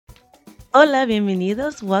Hola,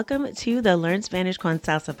 bienvenidos. Welcome to the Learn Spanish con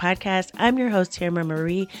Salsa podcast. I'm your host, Tamara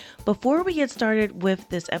Marie. Before we get started with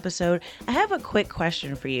this episode, I have a quick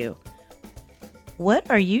question for you. What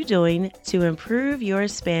are you doing to improve your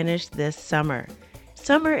Spanish this summer?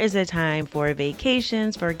 Summer is a time for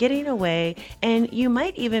vacations, for getting away, and you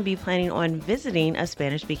might even be planning on visiting a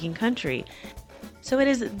Spanish-speaking country. So it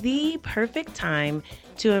is the perfect time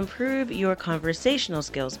to improve your conversational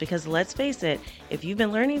skills because let's face it, if you've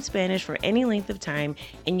been learning Spanish for any length of time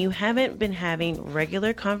and you haven't been having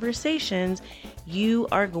regular conversations, you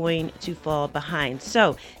are going to fall behind.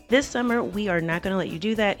 So this summer, we are not going to let you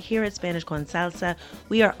do that. Here at Spanish con Salsa,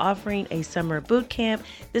 we are offering a summer boot camp.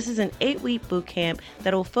 This is an 8-week boot camp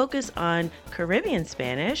that will focus on Caribbean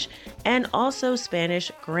Spanish and also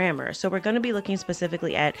Spanish grammar. So we're going to be looking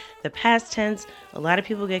specifically at the past tense. A lot of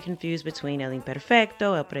people get confused between el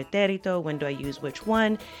imperfecto, el pretérito, when do I use which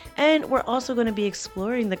one? And we're also going to be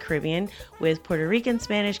exploring the Caribbean with Puerto Rican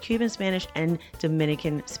Spanish, Cuban Spanish, and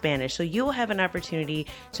Dominican Spanish. So you will have an opportunity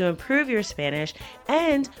to improve your Spanish,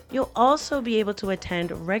 and you'll also be able to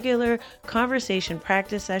attend regular conversation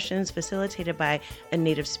practice sessions facilitated by a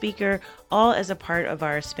native speaker, all as a part of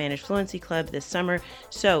our Spanish Fluency Club this summer.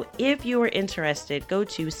 So if you are interested, go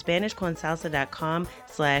to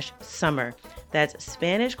SpanishConSalsa.com/summer. That's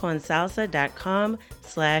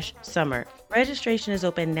SpanishConSalsa.com/summer. Registration is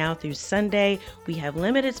open now through Sunday. We have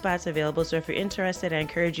limited spots available, so if you're interested, I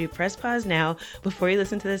encourage you press pause now before you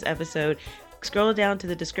listen to this episode. Scroll down to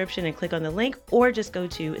the description and click on the link, or just go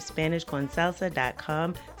to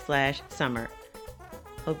SpanishConSalsa.com/summer.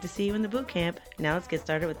 Hope to see you in the boot camp. Now let's get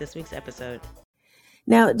started with this week's episode.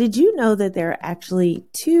 Now, did you know that there are actually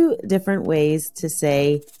two different ways to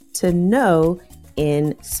say to know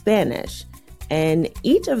in Spanish? And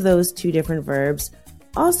each of those two different verbs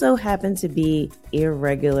also happen to be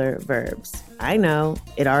irregular verbs. I know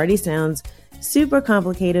it already sounds super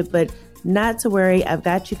complicated, but not to worry. I've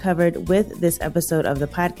got you covered with this episode of the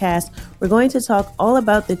podcast. We're going to talk all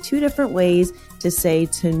about the two different ways to say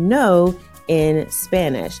to know in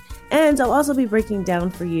Spanish. And I'll also be breaking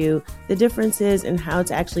down for you the differences in how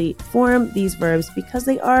to actually form these verbs because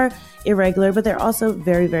they are irregular, but they're also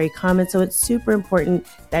very, very common. So it's super important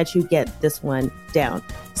that you get this one down.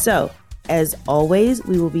 So as always,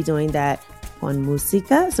 we will be doing that on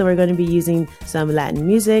música. So we're going to be using some Latin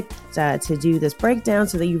music to do this breakdown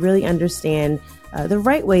so that you really understand the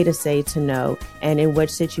right way to say to know and in which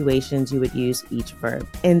situations you would use each verb.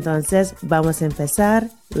 Entonces, vamos a empezar.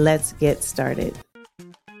 Let's get started.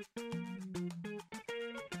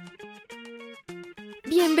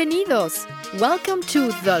 Bienvenidos! Welcome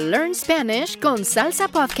to the Learn Spanish con Salsa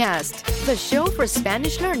podcast, the show for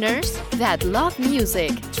Spanish learners that love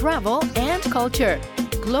music, travel, and culture.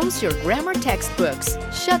 Close your grammar textbooks,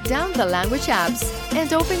 shut down the language apps,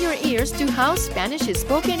 and open your ears to how Spanish is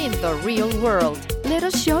spoken in the real world. Let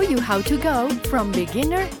us show you how to go from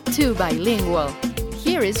beginner to bilingual.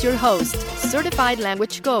 Here is your host, certified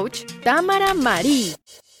language coach, Tamara Marie.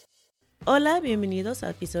 Hola, bienvenidos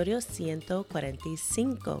al episodio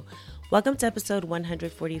 145. Welcome to episode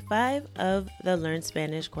 145 of the Learn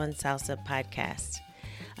Spanish con Salsa podcast.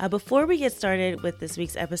 Before we get started with this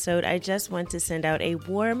week's episode, I just want to send out a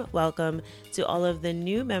warm welcome to all of the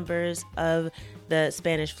new members of the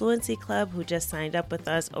Spanish Fluency Club who just signed up with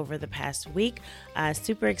us over the past week.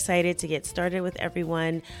 Super excited to get started with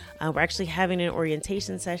everyone. We're actually having an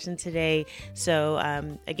orientation session today. So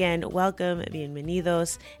again, welcome,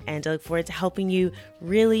 bienvenidos, and I look forward to helping you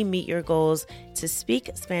really meet your goals to speak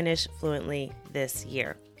Spanish fluently this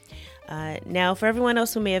year. Now, for everyone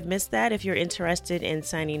else who may have missed that, if you're interested in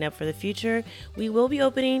signing up for the future, we will be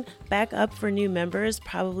opening back up for new members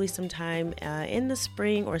probably sometime in the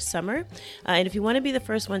spring or summer. And if you want to be the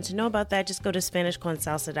first one to know about that, just go to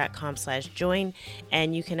SpanishConSalsa.com/join,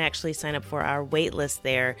 and you can actually sign up for our wait list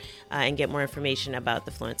there and get more information about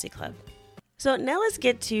the Fluency Club. So now let's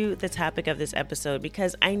get to the topic of this episode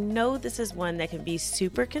because I know this is one that can be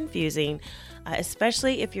super confusing,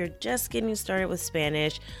 especially if you're just getting started with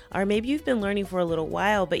Spanish, or maybe you've been learning for a little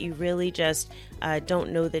while, but you really just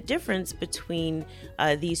don't know the difference between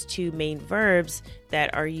these two main verbs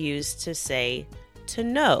that are used to say to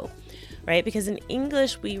know, right? Because in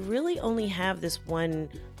English, we really only have this one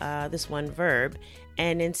verb.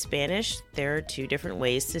 And in Spanish, there are two different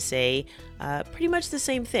ways to say pretty much the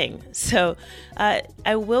same thing. So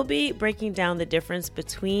I will be breaking down the difference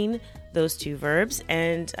between those two verbs.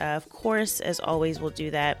 And of course, as always, we'll do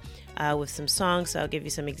that with some songs. So I'll give you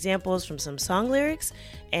some examples from some song lyrics.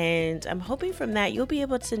 And I'm hoping from that, you'll be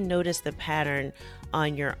able to notice the pattern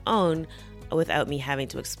on your own. without me having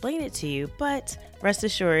to explain it to you. But rest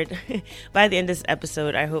assured, by the end of this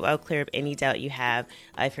episode, I hope I'll clear up any doubt you have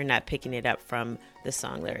if you're not picking it up from the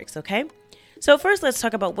song lyrics, okay? So first, let's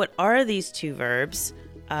talk about what are these two verbs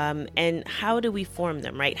and how do we form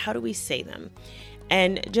them, right? How do we say them?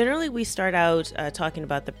 And generally, we start out talking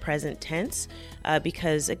about the present tense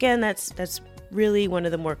because, again, that's really one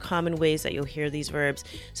of the more common ways that you'll hear these verbs.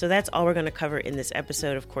 So that's all we're going to cover in this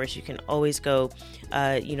episode. Of course, you can always go,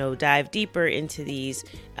 dive deeper into these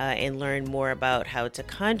and learn more about how to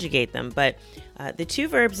conjugate them. But the two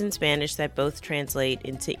verbs in Spanish that both translate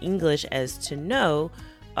into English as to know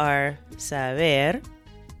are saber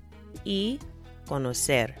y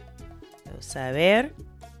conocer. So saber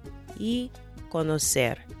y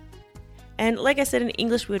conocer. And like I said, in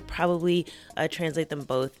English, we would probably translate them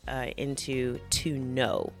both into to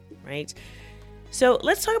know, right? So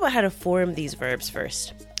let's talk about how to form these verbs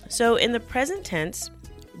first. So in the present tense,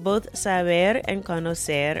 both saber and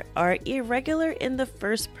conocer are irregular in the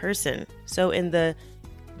first person. So in the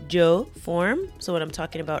yo form, so when I'm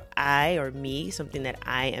talking about I or me, something that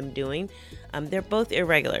I am doing, they're both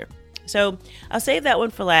irregular. So I'll save that one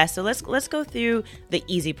for last. So let's go through the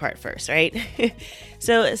easy part first, right?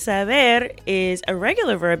 So saber is a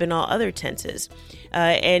regular verb in all other tenses.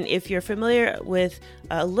 And if you're familiar with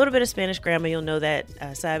a little bit of Spanish grammar, you'll know that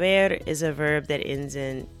saber is a verb that ends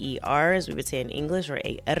in er, as we would say in English, or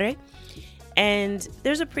er. And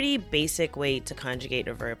there's a pretty basic way to conjugate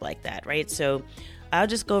a verb like that, right? So I'll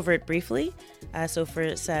just go over it briefly. So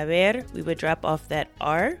for saber, we would drop off that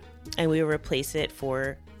r and we would replace it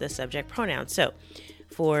for the subject pronoun. So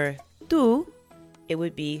for tú, it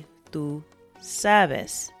would be tú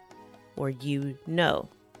sabes, or you know.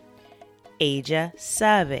 Ella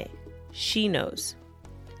sabe, she knows.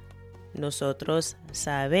 Nosotros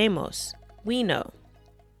sabemos, we know.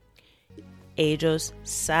 Ellos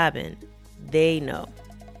saben, they know.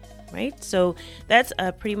 Right? So that's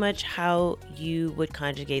pretty much how you would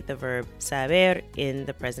conjugate the verb saber in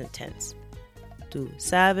the present tense. Tú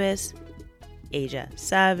sabes, ella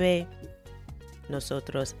sabe,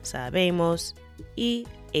 nosotros sabemos, y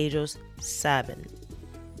ellos saben.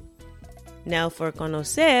 Now for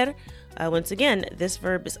conocer, once again, this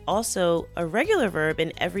verb is also a regular verb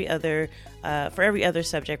in for every other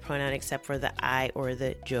subject pronoun except for the I or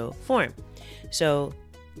the yo form. So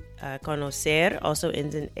conocer also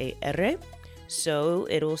ends in er, so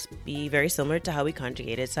it'll be very similar to how we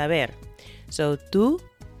conjugated saber. So tú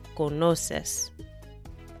conoces.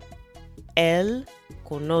 Él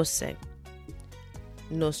conoce.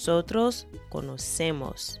 Nosotros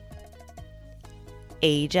conocemos.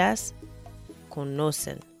 Ellas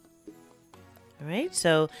conocen. All right,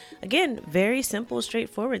 so again, very simple,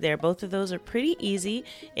 straightforward there. Both of those are pretty easy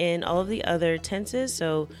in all of the other tenses,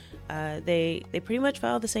 so they pretty much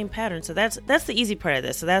follow the same pattern. So that's the easy part of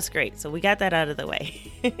this, so that's great. So we got that out of the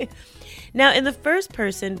way. Now, in the first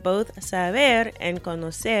person, both saber and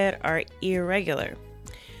conocer are irregular.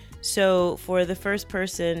 So for the first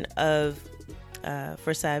person of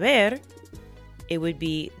for saber, it would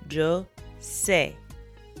be yo sé.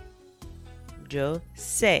 Yo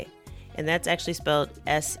sé. And that's actually spelled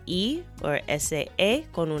S-E or S-E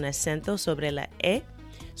con un acento sobre la E.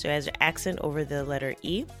 So it has an accent over the letter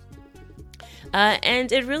E.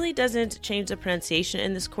 And it really doesn't change the pronunciation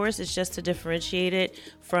in this course. It's just to differentiate it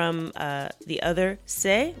from the other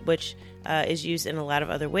se, which is used in a lot of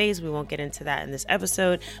other ways. We won't get into that in this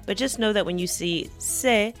episode. But just know that when you see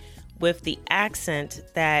se with the accent,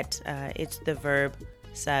 that it's the verb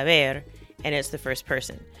saber, and it's the first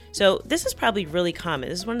person. So this is probably really common.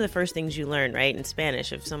 This is one of the first things you learn, right, in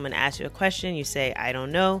Spanish. If someone asks you a question, you say, I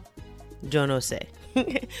don't know, yo no sé.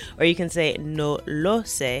 Or you can say, no lo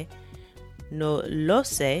sé,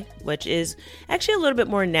 which is actually a little bit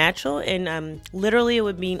more natural. And literally it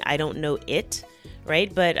would mean I don't know it,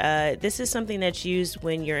 right? But this is something that's used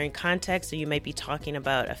when you're in context, so you might be talking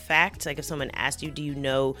about a fact. Like if someone asked you, do you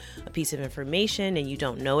know a piece of information, and you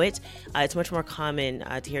don't know it, it's much more common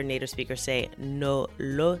to hear native speakers say no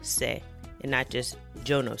lo sé and not just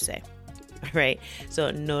yo no sé. All right,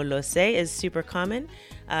 so no lo sé is super common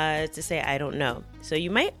to say I don't know. So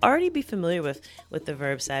you might already be familiar with the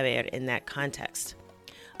verb saber in that context.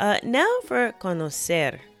 Now for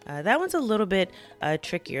conocer. That one's a little bit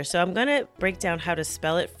trickier. So I'm going to break down how to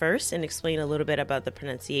spell it first and explain a little bit about the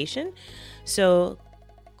pronunciation. So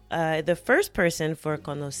the first person for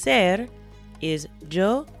conocer is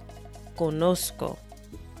yo conozco.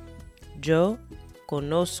 Yo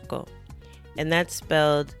conozco. And that's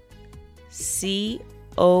spelled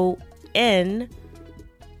C-O-N-O-Z-C-O.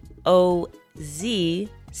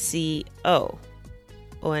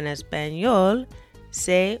 O en español,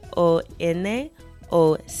 C-O-N-O-Z-C-O.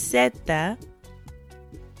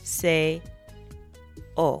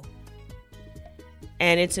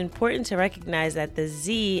 And it's important to recognize that the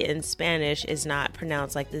Z in Spanish is not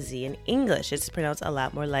pronounced like the Z in English. It's pronounced a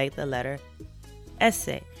lot more like the letter S.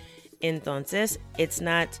 Entonces, it's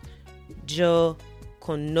not yo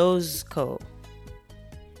conozco.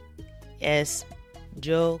 Es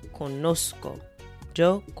yo conozco.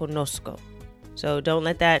 Yo conozco. So don't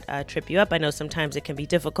let that trip you up. I know sometimes it can be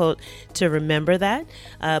difficult to remember that,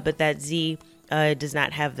 but that Z does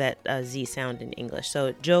not have that Z sound in English.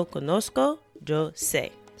 So yo conozco, yo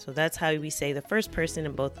sé. So that's how we say the first person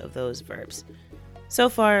in both of those verbs. So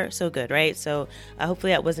far, so good, right? So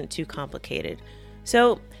hopefully that wasn't too complicated.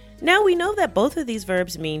 So now we know that both of these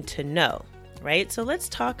verbs mean to know, right? So let's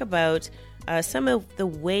talk about some of the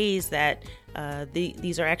ways that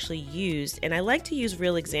these are actually used. And I like to use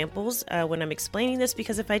real examples when I'm explaining this,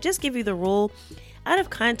 because if I just give you the rule out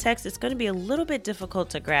of context, it's going to be a little bit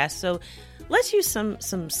difficult to grasp. So let's use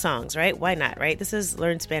some songs, right? Why not, right? This is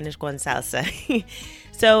Learn Spanish con Salsa.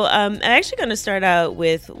 So I'm actually going to start out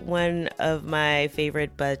with one of my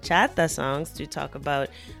favorite bachata songs to talk about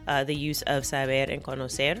the use of saber and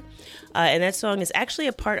conocer. And that song is actually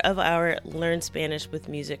a part of our Learn Spanish with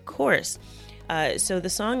Music course. So the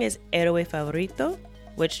song is Héroe Favorito,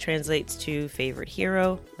 which translates to favorite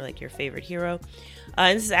hero, or like your favorite hero.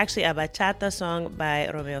 And this is actually a bachata song by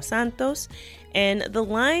Romeo Santos. And the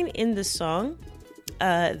line in the song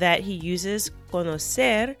that he uses,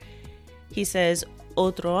 conocer, he says,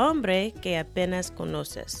 otro hombre que apenas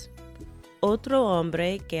conoces. Otro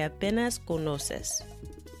hombre que apenas conoces.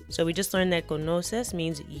 So we just learned that conoces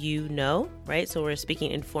means you know, right? So we're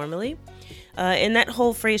speaking informally. And that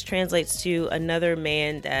whole phrase translates to another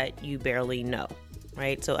man that you barely know,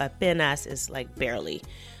 right? So apenas is like barely.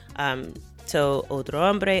 So otro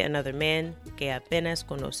hombre, another man que apenas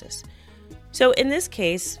conoces. So in this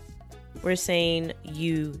case, we're saying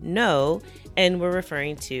you know, and we're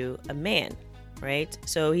referring to a man, right?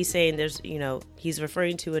 So he's saying he's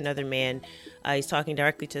referring to another man. He's talking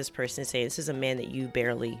directly to this person, saying this is a man that you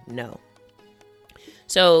barely know.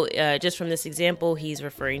 So just from this example, he's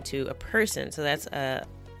referring to a person. So that's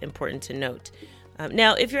important to note.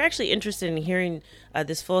 Now, if you're actually interested in hearing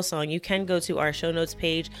this full song, you can go to our show notes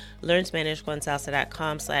page,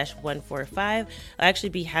 learnspanishconsalsa.com/145. I'll actually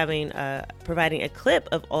be providing a clip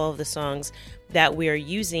of all of the songs that we are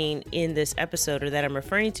using in this episode, or that I'm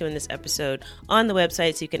referring to in this episode, on the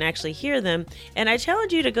website, so you can actually hear them. And I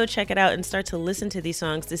challenge you to go check it out and start to listen to these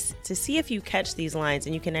songs to see if you catch these lines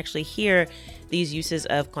and you can actually hear these uses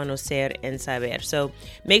of conocer and saber. So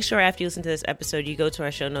make sure after you listen to this episode, you go to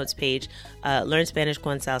our show notes page,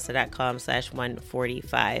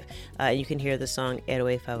 learnspanishconsalsa.com/145, and you can hear the song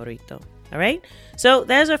Héroe Favorito. All right? So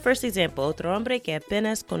that is our first example. Otro hombre que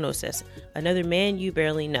apenas conoces. Another man you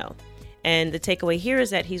barely know. And the takeaway here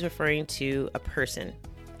is that he's referring to a person.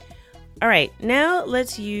 All right, now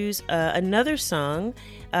let's use another song.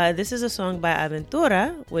 This is a song by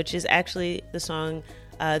Aventura, which is actually the song,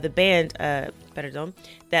 the band, that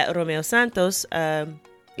Romeo Santos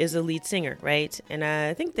is the lead singer, right? And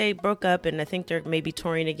I think they broke up, and I think they're maybe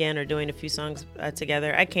touring again or doing a few songs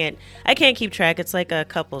together. I can't keep track. It's like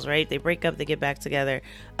couples, right? They break up, they get back together.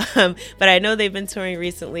 But I know they've been touring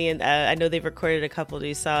recently, and I know they've recorded a couple of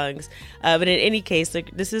these songs. But in any case,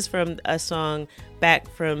 this is from a song back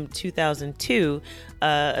from 2002,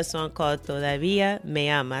 a song called Todavía Me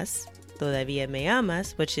Amas,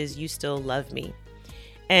 which is You Still Love Me.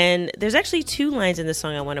 And there's actually two lines in the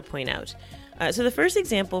song I want to point out. So the first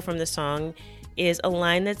example from the song is a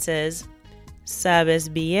line that says, Sabes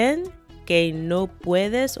bien que no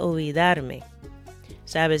puedes olvidarme.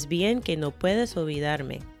 Sabes bien que no puedes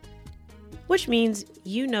olvidarme. Which means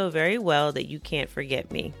you know very well that you can't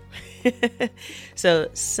forget me. So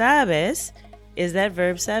sabes is that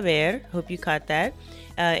verb saber. Hope you caught that.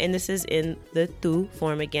 And this is in the tú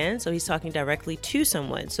form again. So he's talking directly to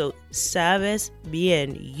someone. So sabes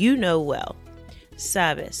bien, you know well.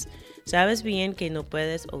 Sabes. Sabes bien que no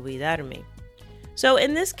puedes olvidarme. So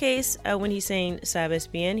in this case, when he's saying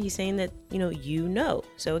sabes bien, he's saying that, you know.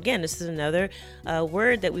 So again, this is another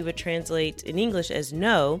word that we would translate in English as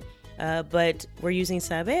know, but we're using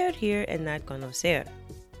saber here and not conocer.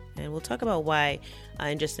 And we'll talk about why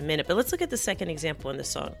in just a minute. But let's look at the second example in the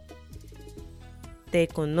song. Te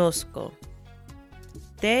conozco.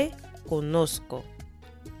 Te conozco.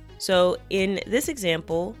 So in this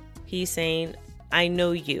example, he's saying, I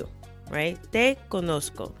know you. Right? Te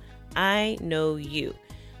conozco. I know you.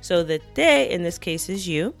 So the te in this case is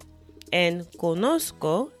you, and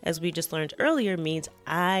conozco, as we just learned earlier, means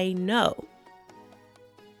I know.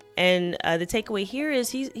 And the takeaway here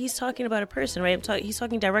is he's talking about a person, right? He's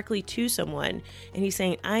talking directly to someone, and he's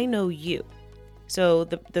saying, I know you. So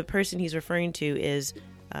the person he's referring to is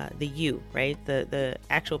the you, right? The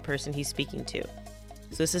actual person he's speaking to.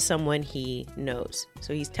 So this is someone he knows.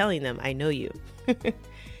 So he's telling them, I know you.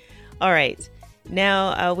 All right.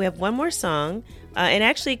 Now we have one more song. And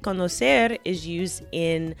actually, conocer is used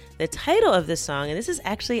in the title of the song. And this is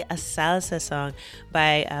actually a salsa song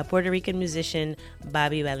by Puerto Rican musician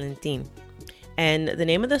Bobby Valentin. And the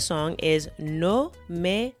name of the song is No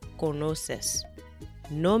Me Conoces.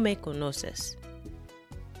 No Me Conoces.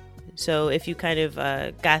 So if you kind of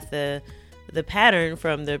got the pattern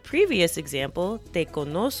from the previous example, te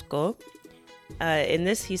conozco, in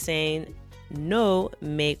this he's saying, no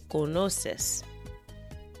me conoces.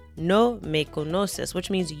 No me conoces, which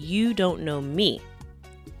means you don't know me.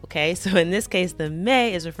 Okay, so in this case, the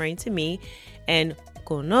me is referring to me, and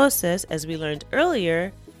conoces, as we learned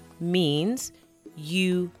earlier, means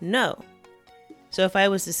you know. So if I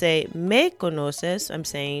was to say me conoces, I'm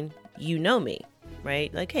saying you know me,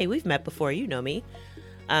 right? Like, hey, we've met before, you know me.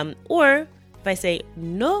 Or if I say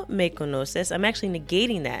no me conoces, I'm actually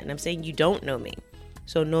negating that, and I'm saying you don't know me.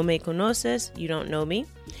 So no me conoces, you don't know me.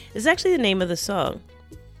 This is actually the name of the song.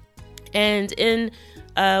 And in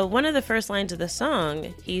one of the first lines of the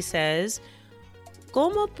song, he says,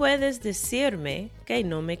 ¿Cómo puedes decirme que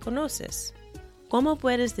no me conoces? ¿Cómo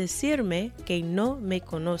puedes decirme que no me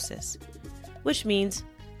conoces? Which means,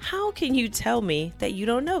 how can you tell me that you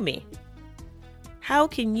don't know me? How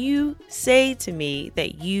can you say to me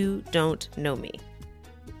that you don't know me?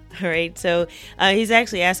 All right, so he's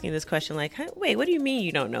actually asking this question like, wait, what do you mean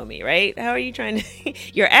you don't know me, right? How are you trying to,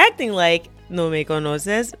 you're acting like no me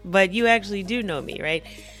conoces, but you actually do know me, right?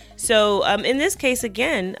 So in this case,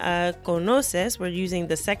 again, conoces, we're using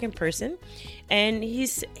the second person, and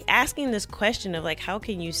he's asking this question of like, how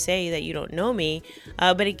can you say that you don't know me?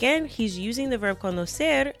 But again, he's using the verb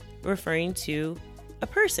conocer, referring to a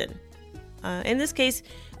person. In this case,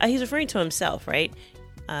 he's referring to himself, right?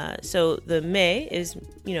 So the me is,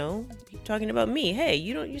 talking about me. Hey,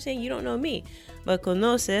 you're saying you don't know me. But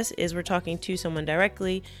conoces is we're talking to someone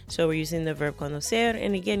directly. So we're using the verb conocer.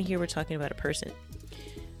 And again, here we're talking about a person.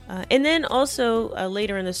 And then also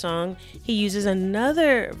later in the song, he uses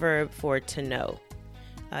another verb for to know.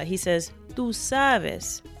 He says, tú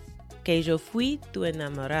sabes que yo fui tu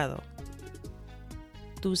enamorado.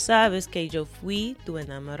 Tú sabes que yo fui tu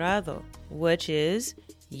enamorado, which is,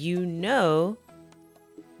 you know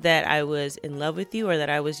that I was in love with you or that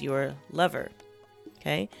I was your lover.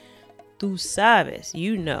 Okay? Tú sabes,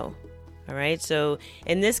 you know. All right? So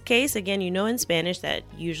in this case, again, in Spanish that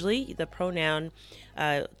usually the pronoun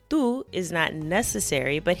tú is not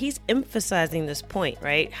necessary, but he's emphasizing this point,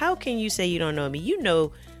 right? How can you say you don't know me? You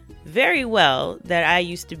know very well that I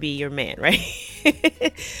used to be your man, right?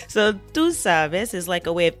 So tú sabes is like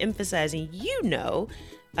a way of emphasizing,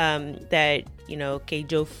 that, que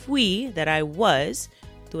yo fui, that I was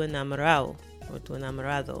tu enamorado or tu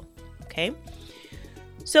enamorado. Okay.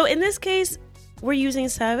 So in this case, we're using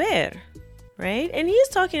saber, right? And he's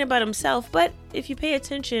talking about himself, but if you pay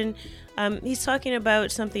attention, he's talking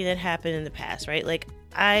about something that happened in the past, right? Like,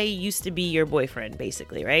 I used to be your boyfriend,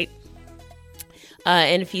 basically, right?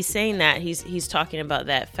 And if he's saying that, he's talking about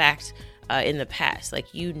that fact in the past, like,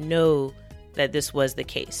 that this was the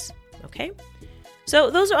case. Okay.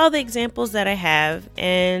 So those are all the examples that I have,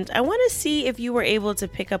 and I want to see if you were able to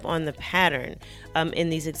pick up on the pattern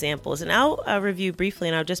in these examples. And I'll review briefly,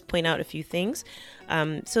 and I'll just point out a few things.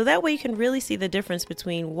 So that way you can really see the difference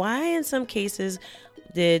between why in some cases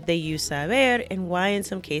did they use saber and why in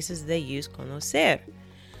some cases they use conocer.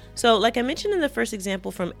 So like I mentioned in the first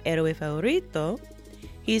example from Héroe Favorito,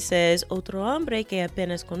 he says, otro hombre que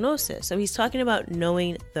apenas conoces. So he's talking about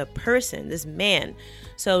knowing the person, this man.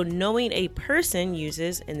 So knowing a person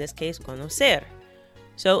uses, in this case, conocer.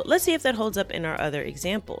 So let's see if that holds up in our other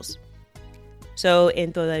examples. So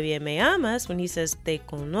en Todavía Me Amas, when he says, te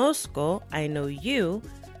conozco, I know you,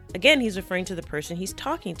 again, he's referring to the person he's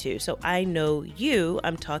talking to. So I know you,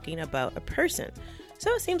 I'm talking about a person.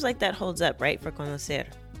 So it seems like that holds up, right, for conocer.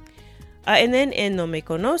 And then en No Me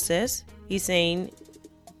Conoces, he's saying,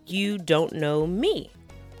 you don't know me.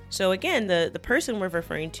 So again, the person we're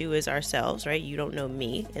referring to is ourselves, right? You don't know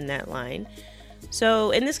me in that line.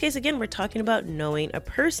 So in this case, again, we're talking about knowing a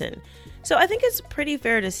person. So I think it's pretty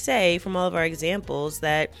fair to say from all of our examples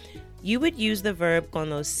that you would use the verb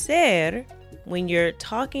conocer when you're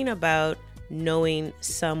talking about knowing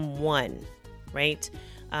someone, right?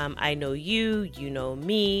 I know you, you know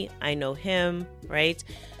me, I know him, right?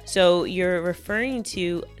 So you're referring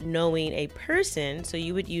to knowing a person, so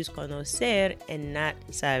you would use conocer and not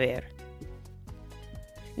saber.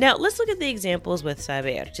 Now, let's look at the examples with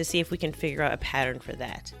saber to see if we can figure out a pattern for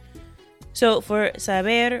that. So for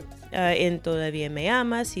saber, in Todavía me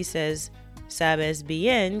amas, he says, sabes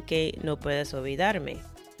bien que no puedes olvidarme.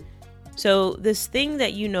 So this thing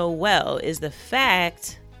that you know well is the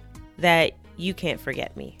fact that you can't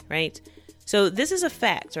forget me, right? So this is a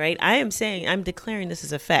fact, right? I'm declaring this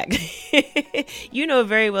is a fact. You know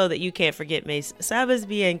very well that you can't forget me. Sabes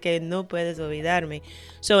bien que no puedes olvidarme.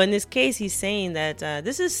 So in this case, he's saying that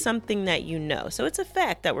this is something that you know. So it's a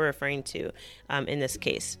fact that we're referring to in this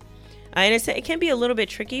case. And it can be a little bit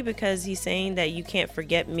tricky because he's saying that you can't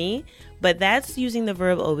forget me, but that's using the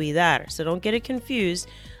verb olvidar. So don't get it confused.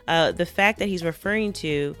 The fact that he's referring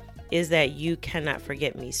to is that you cannot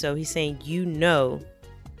forget me. So he's saying you know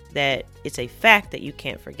that it's a fact that you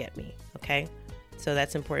can't forget me, okay? So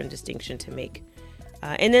that's an important distinction to make.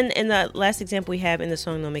 And then in the last example we have in the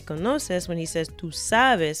song No Me Conoces, when he says, tú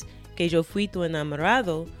sabes que yo fui tu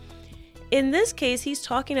enamorado. In this case, he's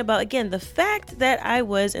talking about, again, the fact that I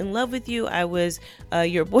was in love with you, I was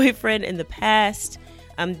your boyfriend in the past.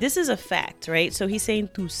 This is a fact, right? So he's saying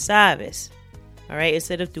tú sabes, all right,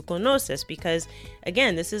 instead of tú conoces, because,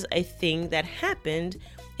 again, this is a thing that happened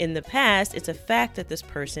in the past. It's a fact that this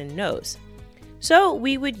person knows. So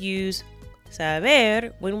we would use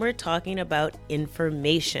saber when we're talking about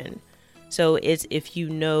information. So it's if you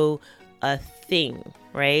know a thing,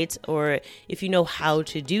 right? Or if you know how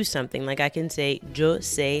to do something. Like I can say, yo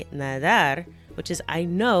sé nadar, which is I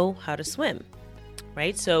know how to swim,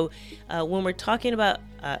 right? So when we're talking about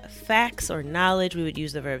facts or knowledge, we would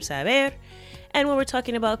use the verb saber. And when we're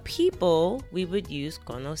talking about people, we would use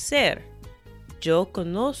conocer. Yo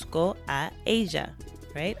conozco a ella,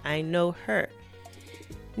 right? I know her.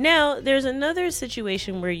 Now, there's another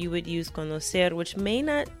situation where you would use conocer, which may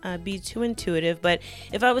not be too intuitive, but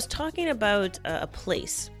if I was talking about a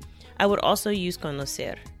place, I would also use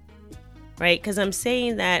conocer, right? Because I'm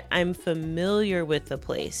saying that I'm familiar with the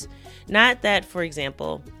place. Not that, for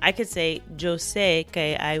example, I could say, yo sé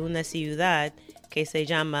que hay una ciudad que se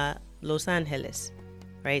llama Los Ángeles,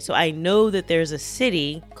 right? So I know that there's a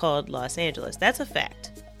city called Los Angeles. That's a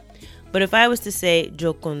fact. But if I was to say,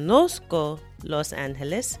 yo conozco Los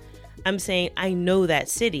Angeles, I'm saying I know that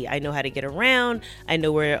city. I know how to get around. I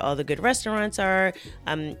know where all the good restaurants are.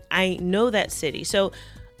 I know that city. So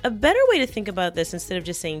a better way to think about this, instead of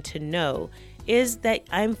just saying to know, is that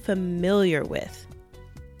I'm familiar with.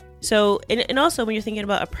 So, and also when you're thinking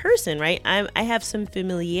about a person, right, I have some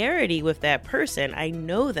familiarity with that person. I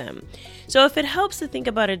know them. So if it helps to think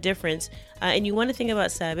about a difference, and you want to think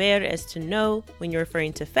about saber as to know when you're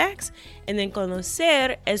referring to facts, and then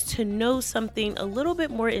conocer as to know something a little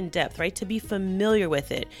bit more in depth, right, to be familiar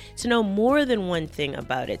with it, to know more than one thing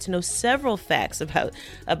about it, to know several facts about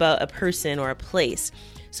a person or a place.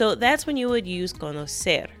 So that's when you would use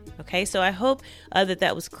conocer. Okay, so I hope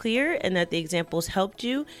that was clear and that the examples helped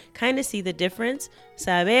you kind of see the difference.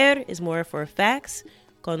 Saber is more for facts.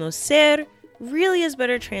 Conocer really is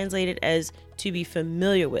better translated as to be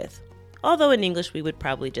familiar with. Although in English, we would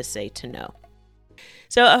probably just say to know.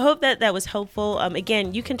 So I hope that was helpful.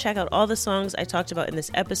 Again, you can check out all the songs I talked about in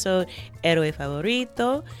this episode. Héroe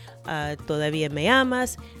Favorito, Todavía Me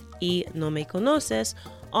Amas, y No Me Conoces,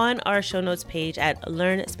 on our show notes page at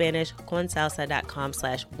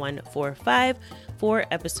learnspanishconsalsa.com/145 for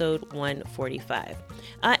episode 145.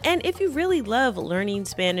 And if you really love learning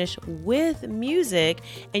Spanish with music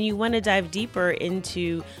and you want to dive deeper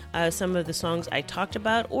into some of the songs I talked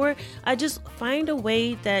about, or just find a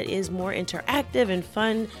way that is more interactive and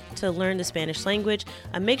fun to learn the Spanish language,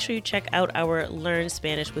 make sure you check out our Learn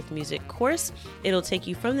Spanish with Music course. It'll take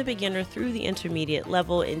you from the beginner through the intermediate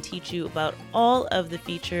level and teach you about all of the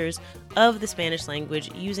features of the Spanish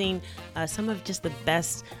language using some of just the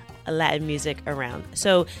best Latin music around.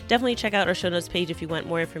 So definitely check out our show notes page if you want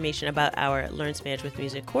more information about our Learn Spanish with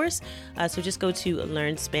Music course. So just go to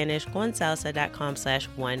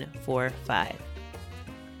learnspanishconsalsa.com/145.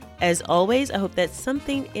 As always, I hope that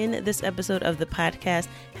something in this episode of the podcast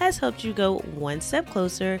has helped you go one step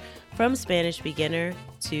closer from Spanish beginner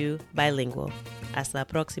to bilingual. Hasta la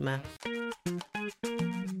próxima.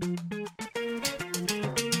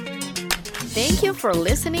 Thank you for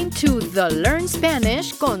listening to the Learn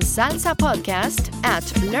Spanish con Salsa podcast at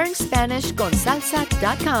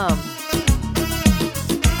learnspanishconsalsa.com.